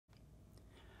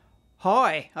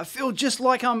Hi, I feel just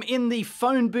like I'm in the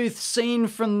phone booth scene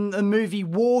from the movie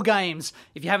War Games.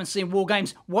 If you haven't seen War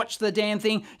Games, watch the damn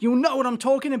thing. You'll know what I'm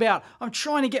talking about. I'm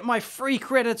trying to get my free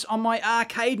credits on my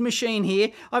arcade machine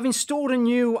here. I've installed a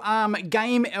new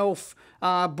Game Elf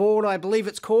board, I believe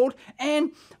it's called,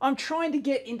 and I'm trying to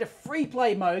get into free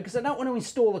play mode because I don't want to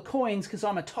install the coins because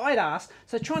I'm a tight ass.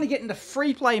 So trying to get into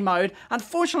free play mode.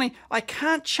 Unfortunately, I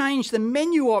can't change the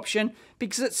menu option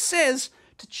because it says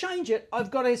to change it, I've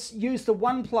got to use the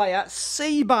one player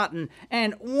C button,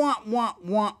 and I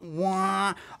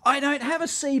don't have a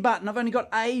C button. I've only got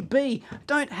A, B. I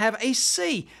don't have a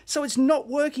C, so it's not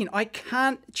working. I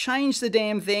can't change the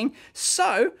damn thing,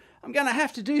 so I'm going to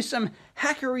have to do some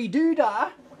hackery-doodah.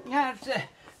 I'm going to have to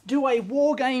do a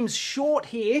War Games short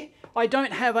here. I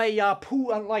don't have a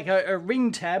pool, like a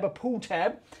ring tab, a pool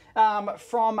tab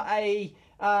from a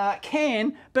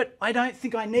can, but I don't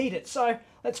think I need it. So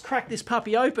let's crack this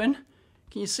puppy open.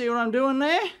 Can you see what I'm doing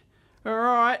there? All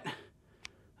right,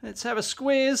 let's have a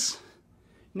squeeze.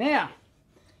 Now,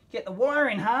 get the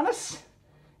wiring harness,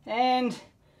 and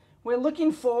we're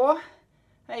looking for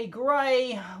a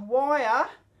grey wire,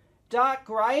 dark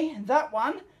grey, that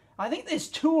one. I think there's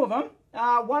two of them.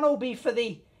 One will be for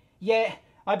the, yeah,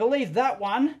 I believe that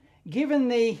one, given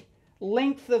the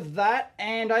length of that,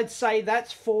 and I'd say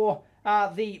that's for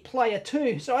the player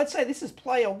 2. So I'd say this is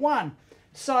player 1.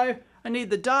 So I need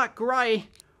the dark grey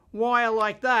wire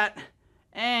like that,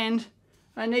 and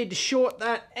I need to short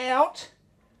that out.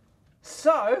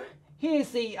 So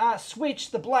here's the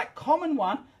switch, the black common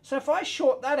one. So if I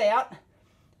short that out,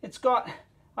 it's got,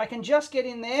 I can just get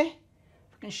in there,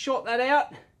 I can short that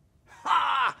out.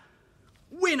 Ha!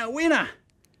 Winner, winner!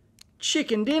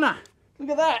 Chicken dinner. Look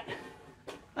at that.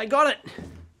 I got it.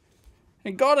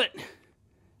 I got it.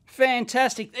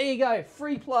 Fantastic. There you go.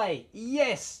 Free play.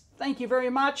 Yes. Thank you very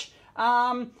much.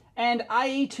 And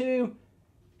A to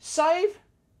save.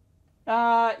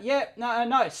 Yeah.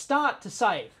 No. Start to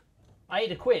save. A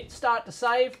to quit. Start to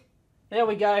save. There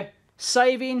we go.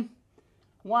 Saving.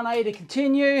 1A to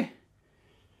continue.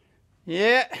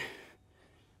 Yeah.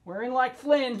 We're in like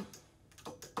Flynn.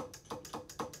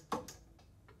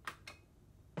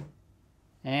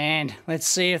 And let's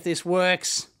see if this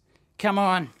works. Come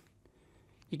on.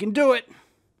 You can do it.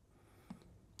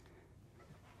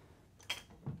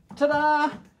 Ta-da!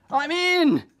 I'm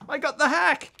in! I got the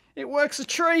hack! It works a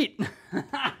treat!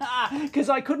 Because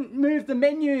I couldn't move the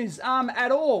menus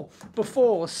at all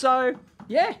before. So,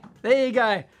 yeah, there you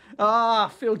go. I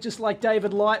feel just like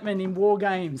David Lightman in War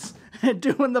Games.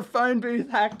 Doing the phone booth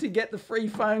hack to get the free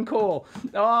phone call.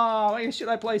 Oh, should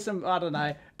I play some, I don't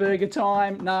know, Burger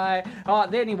Time? No. Oh,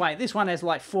 anyway, this one has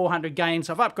like 400 games.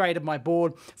 I've upgraded my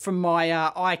board from my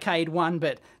arcade one,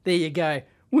 but there you go.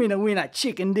 Winner, winner,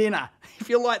 chicken dinner. If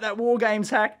you like that War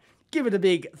Games hack, give it a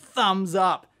big thumbs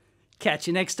up. Catch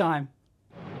you next time.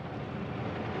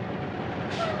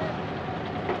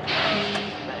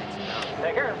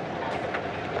 Take care.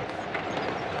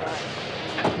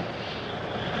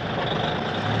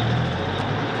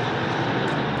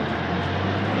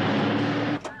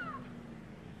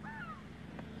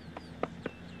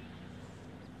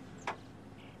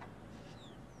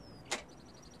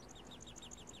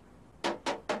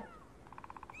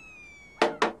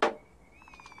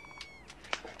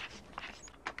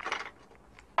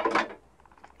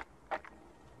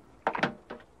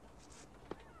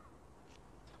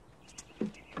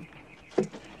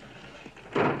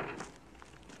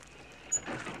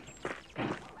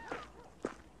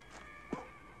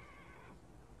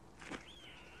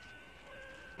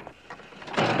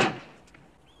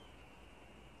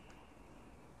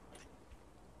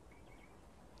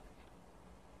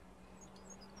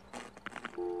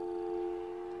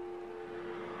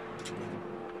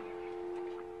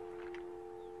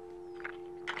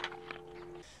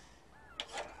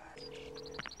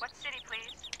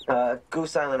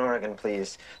 Goose Island, Oregon,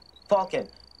 please. Falken.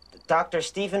 Dr.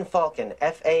 Stephen Falken,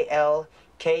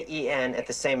 Falken, at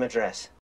the same address.